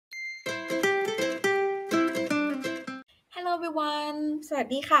everyone สวัส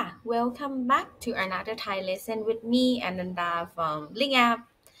ดีค่ะ Welcome back to another Thai lesson with me Ananda from Link App.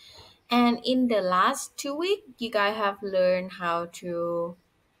 And in the last 2 weeks you guys have learned how to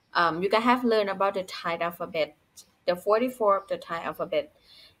you guys have learned about the Thai alphabet, the 44 of the Thai alphabet.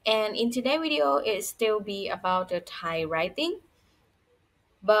 And in today's video it still be about the Thai writing,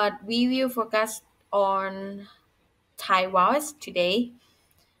 but we will focus on Thai vowels today.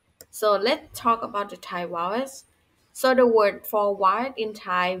 So let's talk about the Thai vowels. So the word for vowel in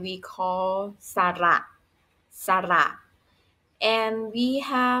Thai we call sara, sara, and we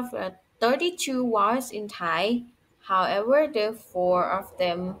have 32 vowels in Thai. However, the four of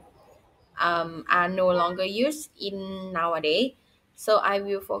them are no longer used in nowadays. So I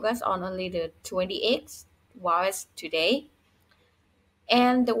will focus on only the 28 vowels today.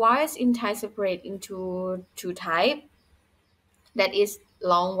 And the vowels in Thai separate into two types. That is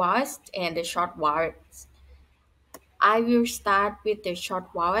long vowels and the short vowels. I will start with the short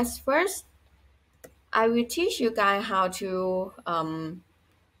vowels first. I will teach you guys how to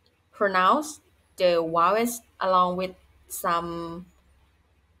pronounce the vowels along with some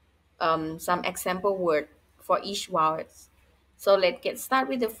example word for each vowels. So let's get started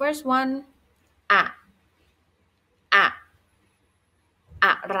with the first one. A, a, อ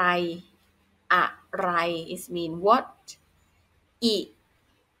ะไร อะไร is mean what. อิ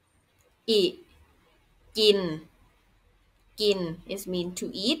อิ กิน กิน is mean to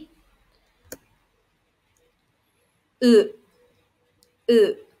eat. อึอึ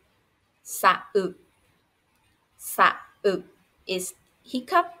สะอึก สะอึก is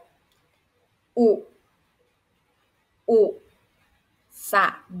hiccup. อุอุ สะ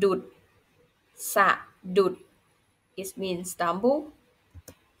ดุด สะดุด is mean stumble.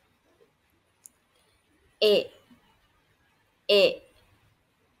 เอะเอะ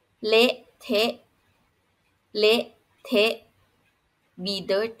เละเทะเละเทะ be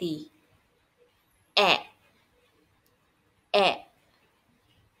dirty. แอะแอะ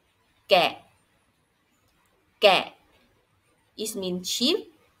แกะแกะ is mean sheep.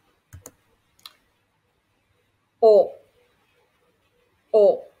 โอโอ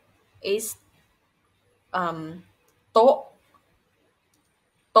is โต๊ะ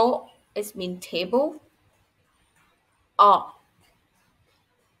โต๊ะ is mean table. ออ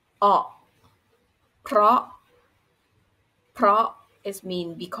ออเพราะเพราะ is mean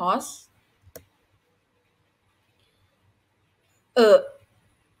because. เออ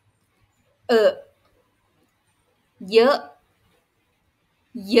เออเยอะ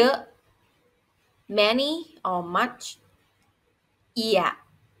เยอะ many or much. เอีย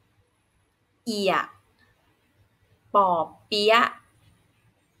เอียปอเปี๊ยะ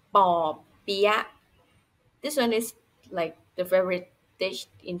ปอเปี๊ยะ This one is like the favorite dish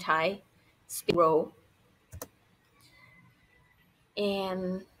in Thai, spring roll. And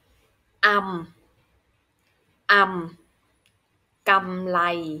อำอำกำไล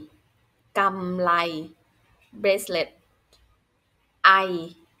กำไล bracelet. ไอ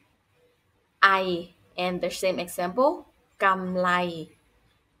ไอ and the same example กำไล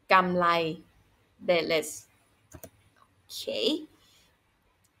กำไล bracelets. Okay.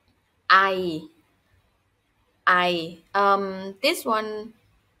 This one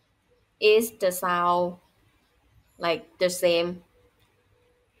is the sound like the same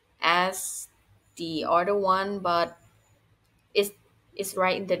as the other one, but it's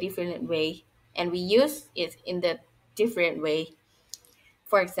right in the different way, and we use it in the different way.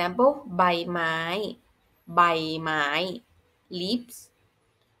 For example, ใบไม้ใบไม้ leaves.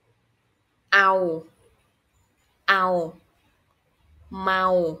 เอาเอาเมา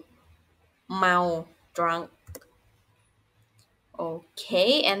เมา drunk.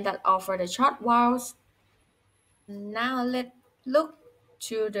 Okay, and that all for the short vowels. Now let's look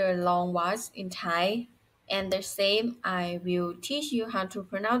to the long vowels in Thai, and the same I will teach you how to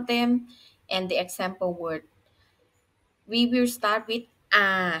pronounce them and the example word. We will start with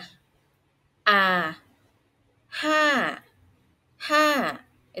ห้าห้า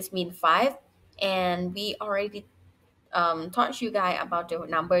it means 5, and we already taught you guys about the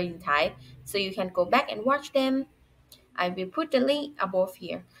number in Thai, so you can go back and watch them. I will put the link above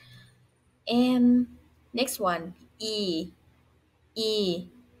here. And next one, e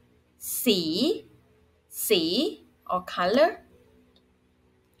สีสี or color.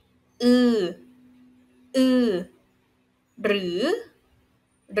 อืออือหรื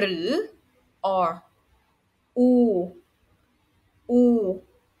อ or อู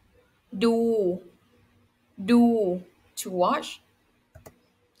ดู to watch.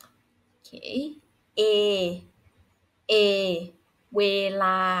 Okay. A เว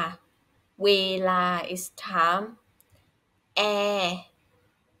ลา is time. air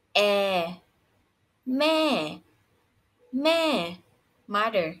air แม่แม่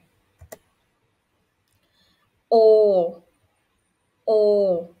mother o o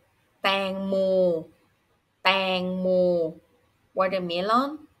แตงโมแตงโม watermelon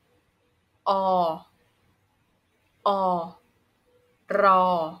ออรอ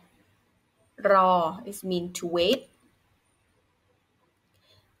รอ is mean to wait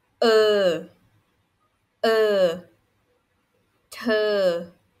เออเออเธอ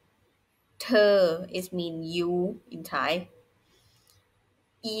เธอ is mean you in Thai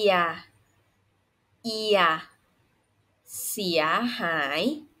เอียเอียเสียหาย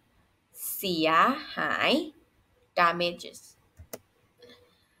เสียหาย damages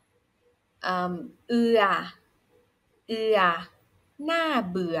เอือเอือน่า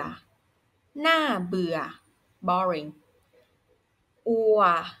เบื่อน่าเบื่อ boring อัว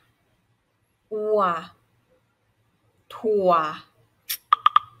อัวถั่ว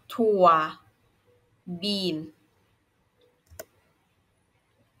ถั่ว bean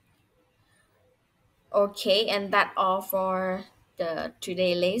okay and that all for the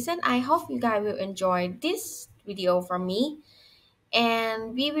today lesson. I hope you guys will enjoy this video from me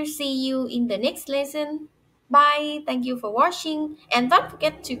and we will see you in the next lesson. Bye, thank you for watching and don't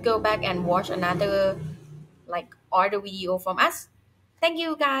forget to go back and watch another like other video from us. Thank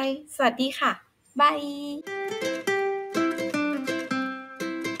you guys สวัสดีค่ะ bye